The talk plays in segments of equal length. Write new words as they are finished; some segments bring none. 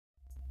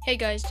Hey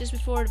guys, just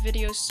before the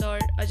video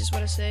starts, I just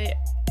want to say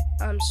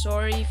I'm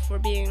sorry for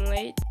being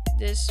late.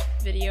 This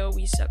video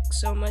we suck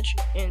so much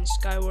in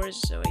SkyWars,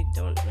 so I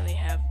don't really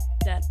have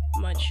that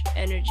much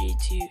energy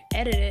to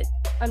edit it.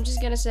 I'm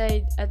just gonna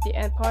say at the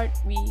end part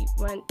we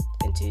went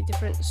into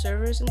different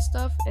servers and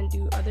stuff and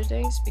do other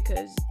things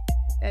because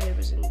it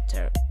was in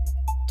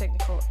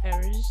technical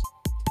errors.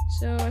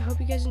 So I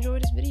hope you guys enjoy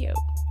this video.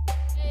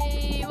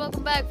 Hey,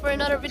 welcome back for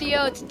another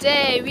video.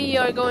 Today we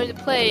are going to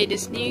play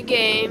this new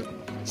game,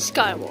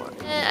 SkyWars.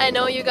 I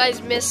know you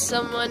guys missed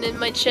someone in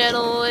my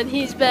channel and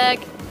he's back.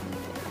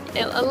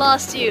 I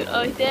lost you.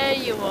 Oh, there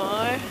you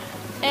are.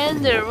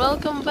 Ender,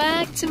 welcome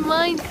back to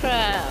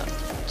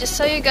Minecraft. Just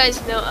so you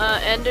guys know,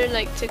 Ender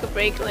took a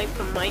break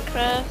from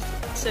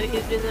Minecraft, so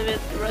he's been a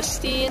bit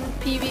rusty in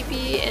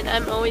PvP, and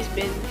I've always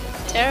been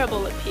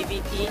terrible at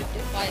PvP.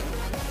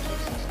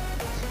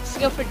 Let's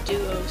go for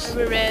duos.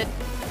 We're red.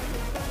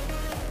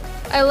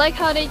 I like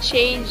how they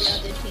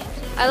changed.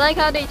 I like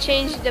how they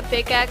changed the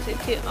pickaxe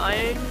to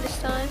iron this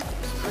time.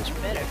 It's much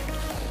better.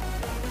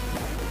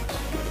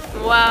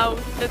 Wow,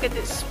 look at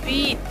the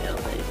speed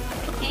building.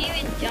 I can't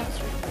even jump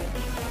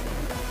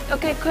through.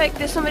 Okay, quick,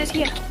 there's somebody's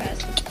here.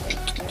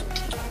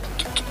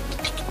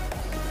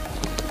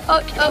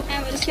 Oh,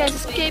 this guy's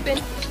escaping.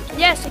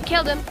 Yes, I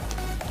killed him.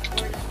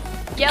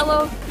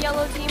 Yellow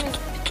team is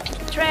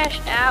trash.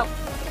 Ow.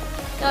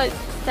 No, it's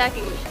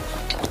attacking me.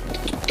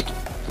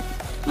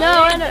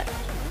 No,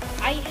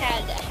 I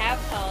had half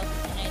health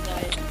and I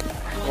died.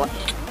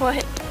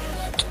 What?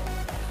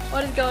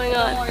 What is going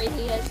on? Don't worry,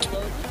 he has low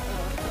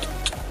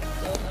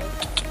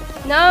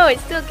health. No, it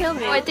still killed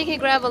me. Oh, I think he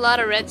grabbed a lot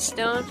of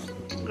redstone.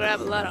 Grab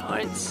a lot of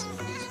hearts.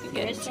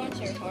 Redstones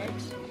are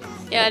hearts?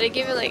 Yeah, they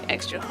give you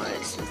extra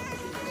hearts.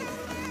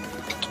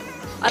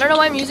 I don't know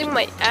why I'm using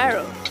my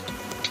arrow.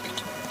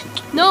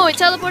 No, it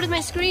teleported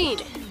my screen.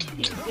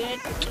 He's good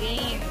at the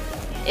game.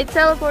 It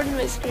teleported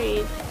my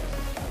screen.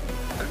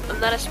 I'm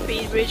not a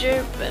speed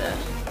bridger, but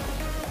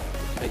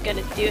we're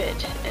gonna do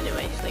it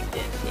anyways, like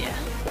this, yeah.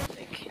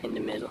 In the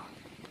middle.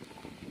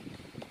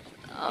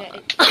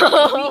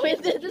 Oh, we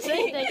did the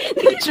same thing.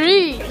 The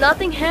tree!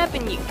 Nothing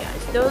happened, you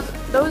guys.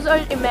 Those are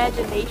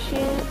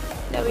imagination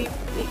that we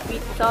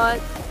thought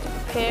to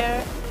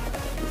prepare.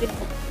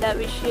 That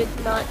we should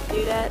not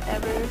do that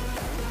ever.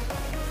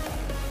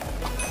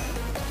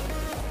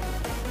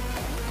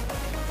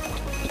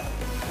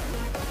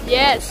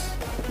 Yes!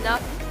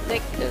 Not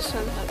like this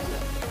one.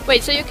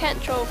 Wait, so you can't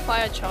throw a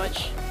fire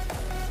charge?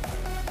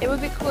 It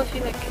would be cool if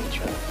you can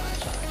throw a fire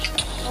charge.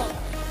 Oh.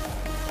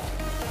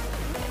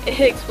 It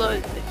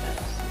exploded really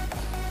fast.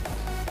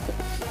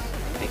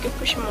 I can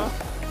push him off.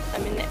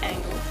 I'm in the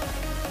angle.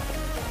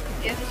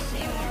 You have the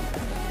same armor.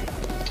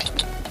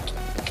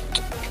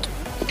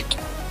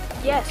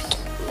 Yes.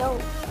 No.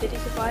 Did he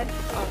survive?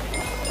 Oh,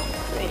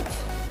 great.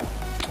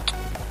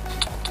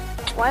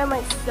 Why am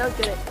I so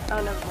good at?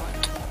 Oh, never mind.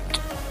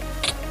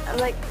 I'm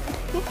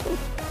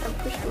I'm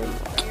pushing him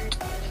off.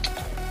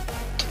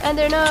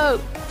 Ender, no.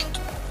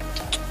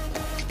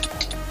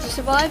 Did you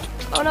survive?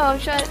 Oh no, I'm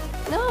trying.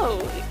 No,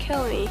 it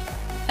killed me.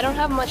 I don't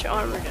have much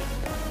armor though.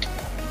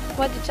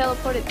 What did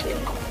teleport it to?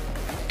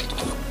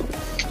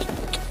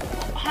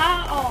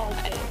 How?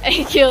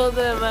 I killed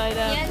him right He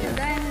has after. a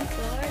diamond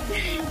sword.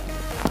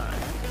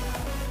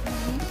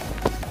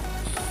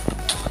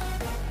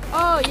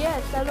 Oh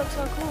yes, that looks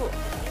so cool.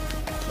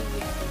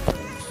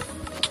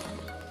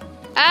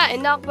 Ah, it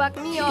knocked back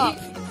me off.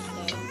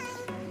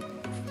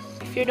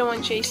 If you're the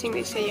one chasing,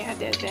 they say you have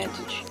the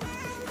advantage.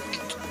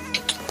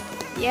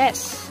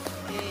 Yes.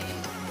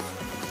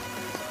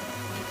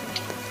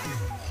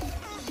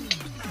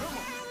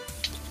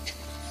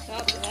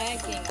 Stop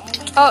lagging.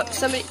 Oh,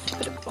 somebody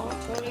put a bomb.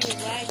 Totally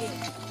lagging.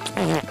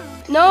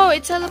 No,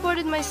 it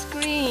teleported my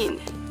screen.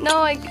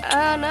 No,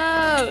 oh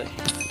no.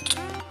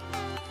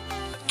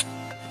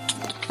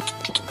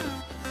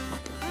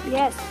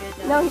 Yes.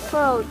 No, he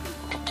froze.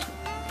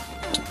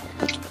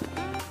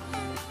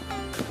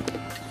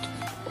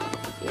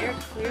 You're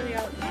clearly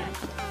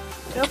outmatched.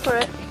 Go for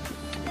it.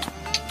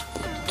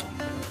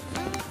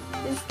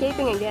 He's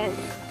escaping again.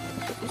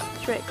 It's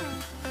a trick.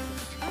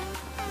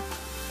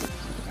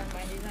 Never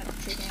mind, he's not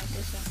tricking out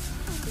this time.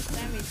 This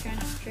time he's trying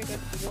to trick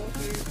up the goal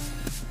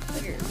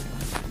here.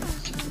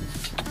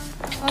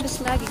 Oh, this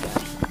laggy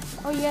guy.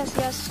 Oh yes,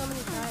 so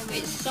many times.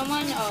 Wait,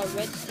 someone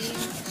red team.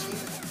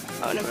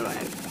 Oh, never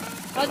mind.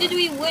 How did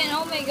we win?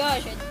 Oh my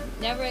gosh, I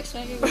never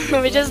expected we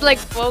would We just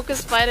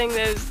focus fighting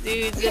those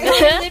dudes. win.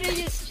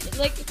 Literally just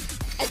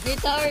at the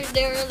tower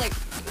they were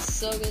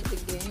so good at the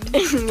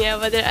game. Yeah,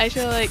 but they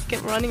actually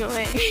kept running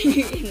away.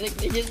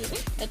 They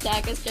just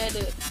attack us, try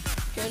to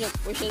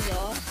push us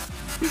off.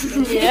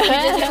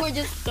 Yeah. We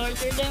just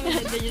torture them and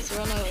then they just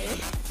run away.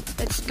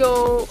 Let's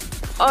go.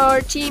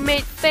 Our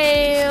teammate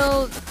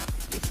failed.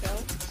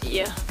 So,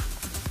 Yeah.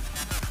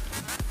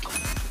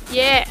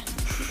 Yeah.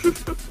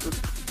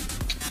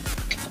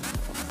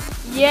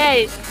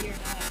 Yay. so you're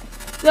not.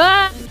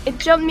 Ah! It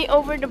jumped me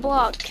over the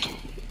block.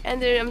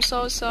 And I'm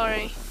so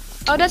sorry.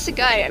 Oh, that's the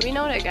guy. We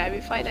know that guy.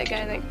 We fight that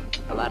guy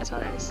a lot of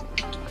times.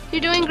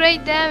 You're doing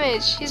great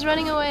damage. He's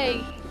running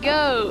away.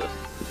 Go.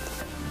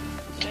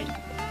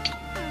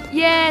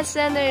 Yes,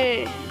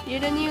 Ender. You're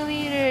the new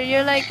leader.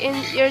 You're like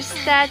in your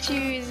statue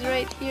is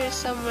right here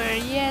somewhere.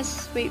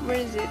 Yes. Wait, where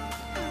is it?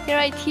 You're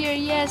right here.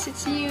 Yes,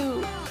 it's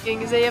you.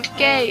 King is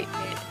AFK.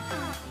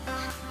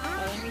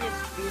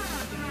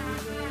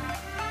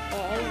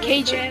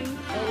 Cajun.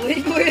 I'll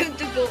wait for him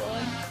to go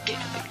on.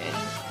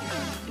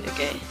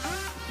 Okay.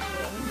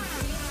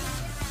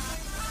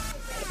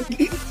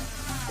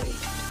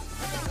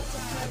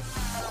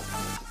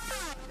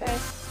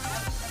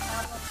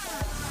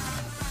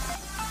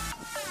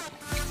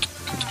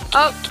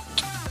 Oh!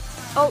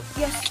 Oh,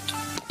 yes!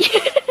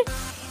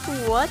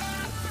 What?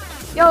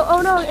 Yo,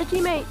 oh no, a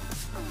teammate!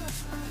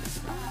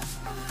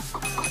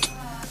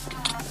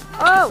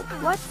 Oh,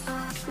 what?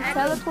 You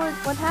teleport?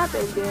 What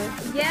happened, dude?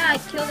 Yeah, I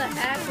killed a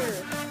hacker.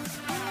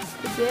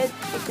 You did?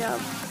 Good job.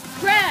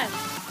 Crash!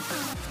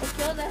 I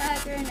killed a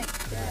hacker and it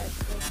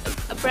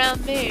crashed. A brown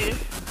bear.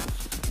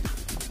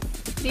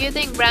 Do you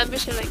think brown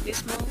bears are like this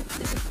small?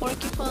 Is a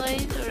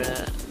porcupine or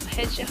a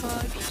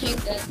hedgehog? I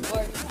think that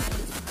porcupine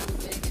is too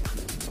big.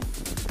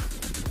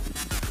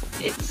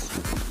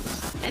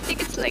 I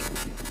think it's like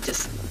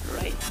just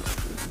right.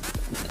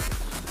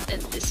 And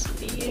this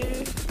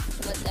bear.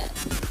 What's that?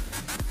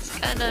 It's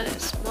kinda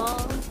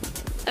small.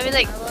 I mean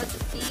like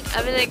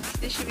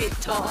they should be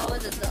tall. How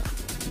was it though?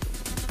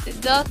 The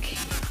duck,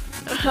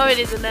 oh it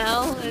is an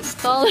owl, it's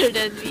taller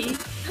than me.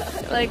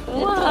 Like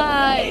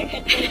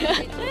why?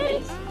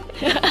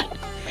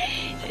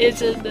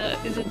 It's a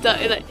duck.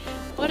 Like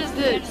what is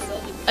this?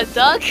 A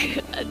duck?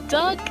 A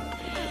duck?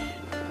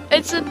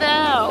 It's an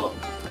owl.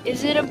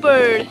 Is it a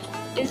bird?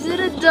 Is it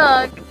a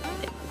duck?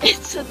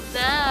 It's an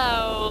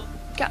owl.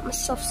 Got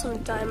myself some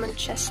diamond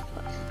chest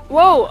plate.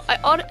 Whoa!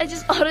 I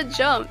just auto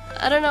jumped.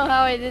 I don't know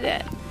how I did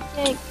that.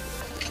 Okay.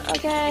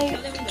 Okay.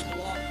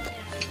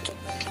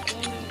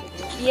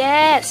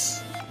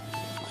 Yes.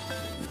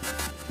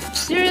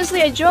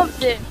 Seriously, I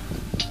jumped it.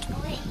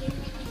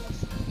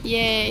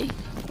 Yay.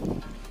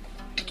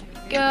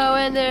 Go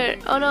Ender.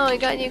 Oh no, I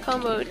got you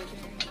comboed.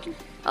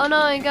 Oh no,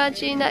 I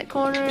got you in that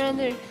corner,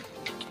 Ender.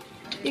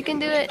 You can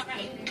do it.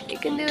 You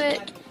can do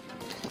it.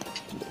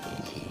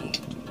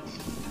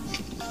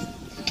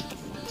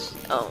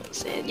 Oh,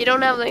 sad. You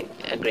don't have like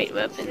a great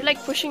weapon. You're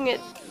like pushing it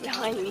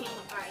behind me.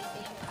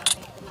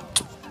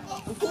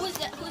 Who is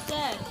that? Who's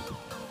that?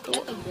 Is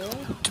that a girl?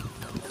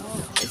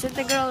 Is it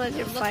the girl that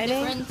you're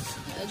fighting?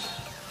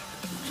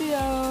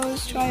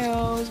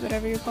 Trios,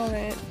 whatever you call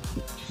it.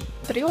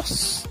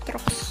 Trios.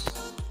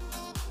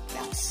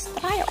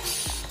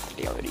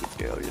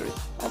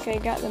 Okay,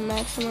 got the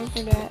maximum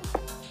for that.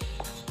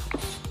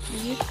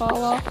 Did you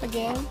fall off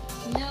again?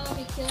 No,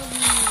 he killed me.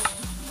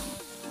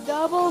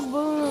 Double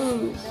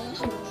boom.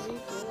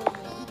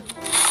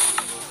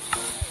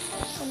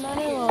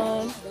 Another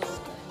one.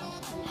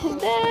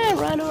 There,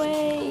 run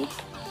away.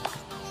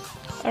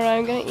 Alright,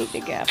 I'm gonna eat the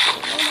gap.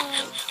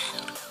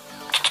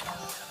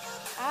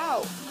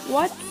 Ow!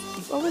 What?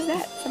 What was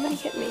that? Somebody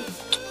hit me.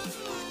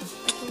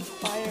 I can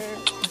fire.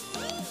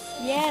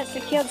 Yes, I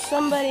killed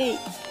somebody.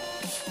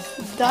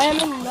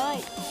 Diamond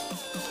Knight.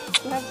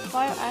 You have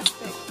fire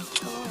aspect.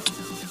 Come on.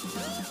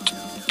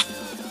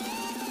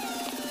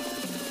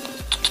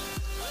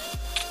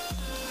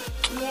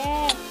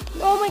 Yeah.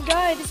 Oh my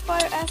god, this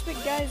fire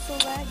aspect guy is so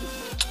laggy.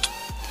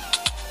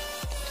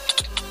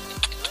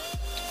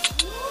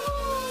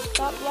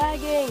 Stop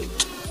lagging.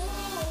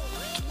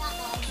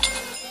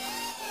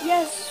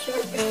 Yes, sure.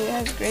 Okay,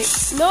 that's great.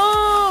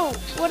 No!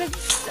 What is...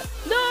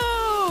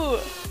 No!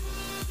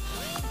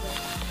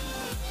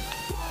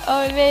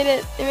 Oh, we made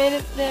it. We made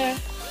it there.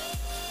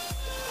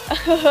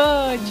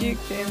 Oh,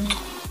 juked him.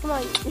 Come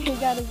on, he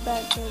got his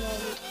back turned on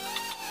me.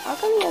 How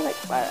come he has like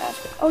fire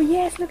aspect? Oh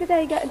yes, look at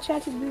that, he got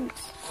enchanted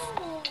boots.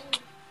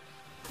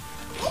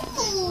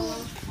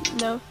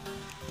 No.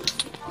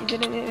 You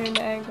didn't hit her in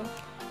the angle.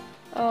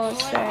 Oh,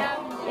 sad.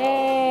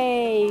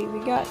 Yay! We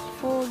got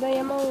full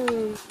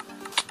diamond.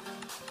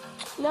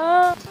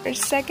 No! For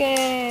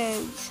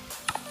seconds.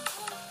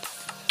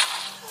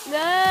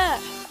 Nah!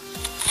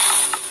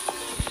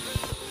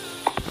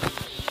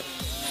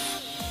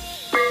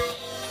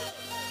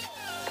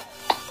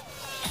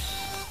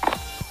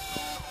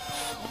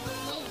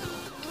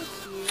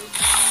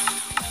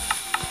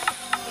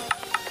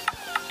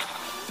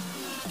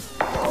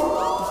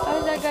 How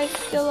is that guy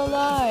still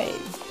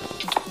alive?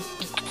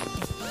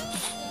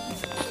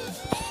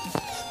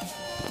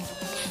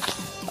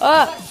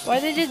 Ah! Why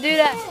did you do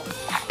that?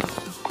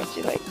 But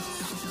you like...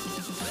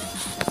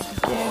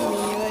 Yeah,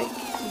 you like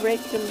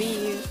break the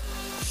leaves.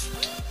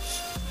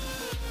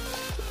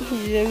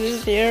 You're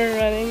just here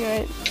running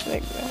right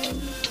like behind.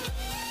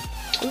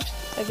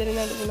 Oops, I didn't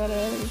know there's another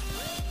enemy.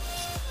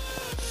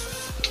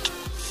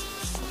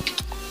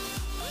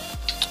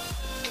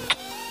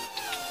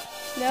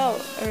 No,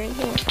 I'm right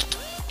here.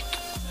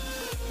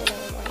 Oh,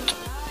 never mind.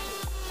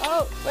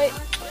 Oh, wait.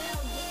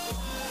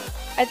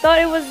 I thought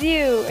it was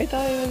you. I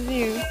thought it was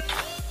you.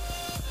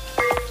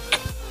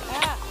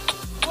 Ah,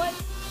 what?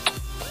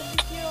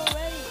 Somebody's here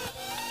already.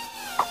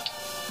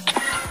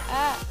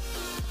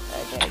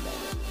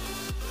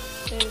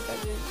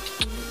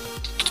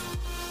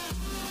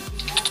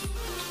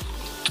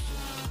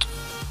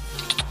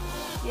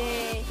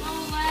 Yay. So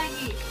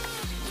laggy.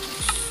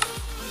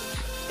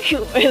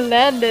 It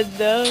landed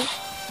though.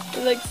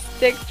 It like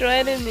sticked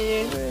right in the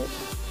air.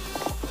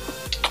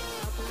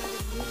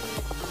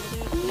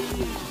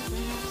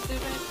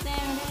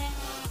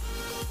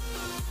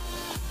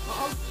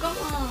 Oh, come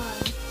on.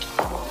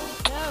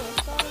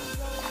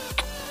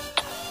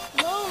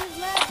 No, it's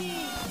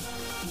lagging.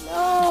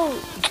 No.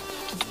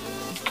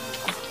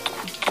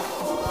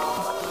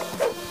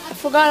 I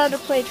forgot how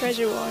to play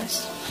Treasure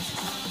Wars.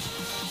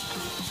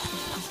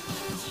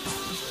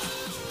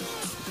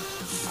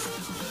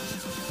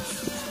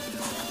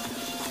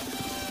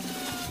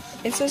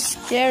 It's so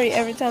scary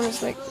every time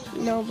it's like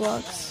no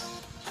blocks.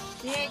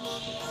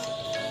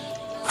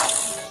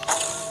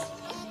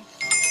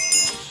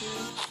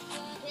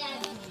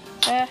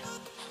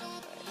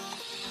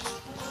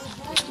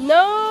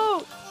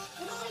 No!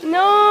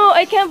 No!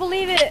 I can't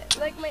believe it!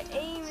 Like my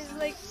aim is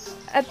like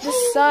at the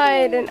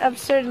side and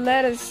absurd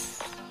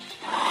lettuce.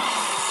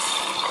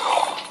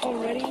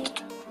 Already?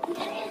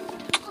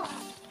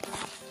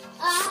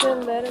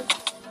 Still lettuce.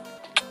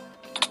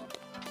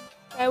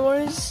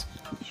 SkyWars.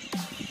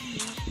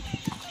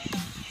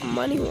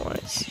 Money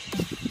Wars.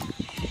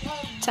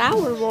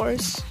 Tower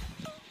Wars.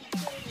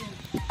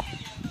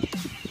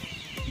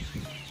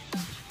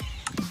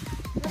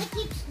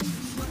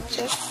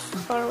 Just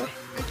far away.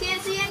 I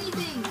can't see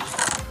anything.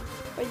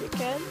 But you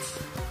can't?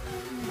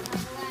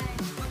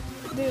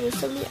 Dude, there's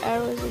so many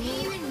arrows in I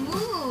here. can't even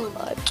move.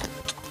 What?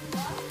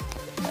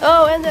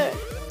 Oh, and there.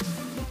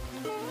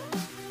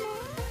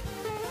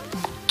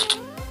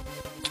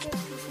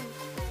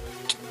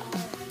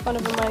 One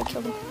of them might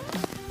kill him.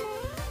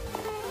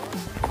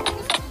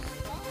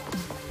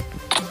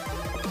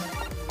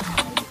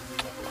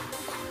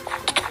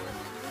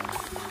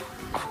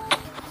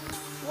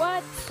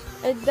 What?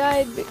 I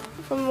died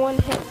from one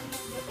hit.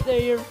 There,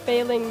 you're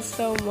failing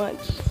so much.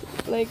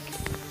 Like,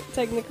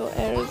 technical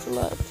errors a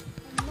lot.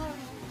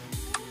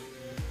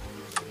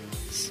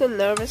 So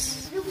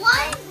nervous.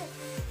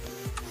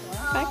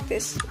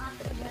 Practice.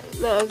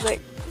 No, I was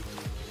like,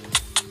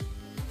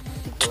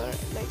 people are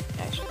like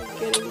actually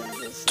getting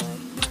this side.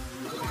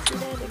 See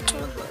that the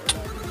camera.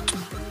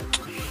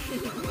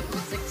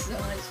 It's like so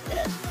much.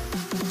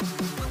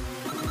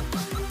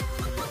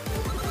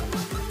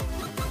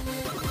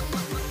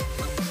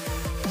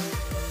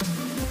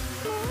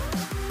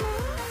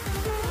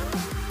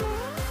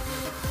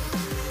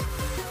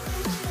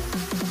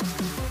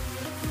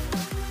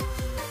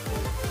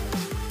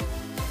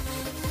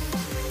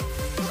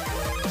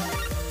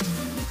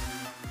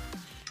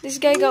 This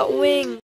guy got wings.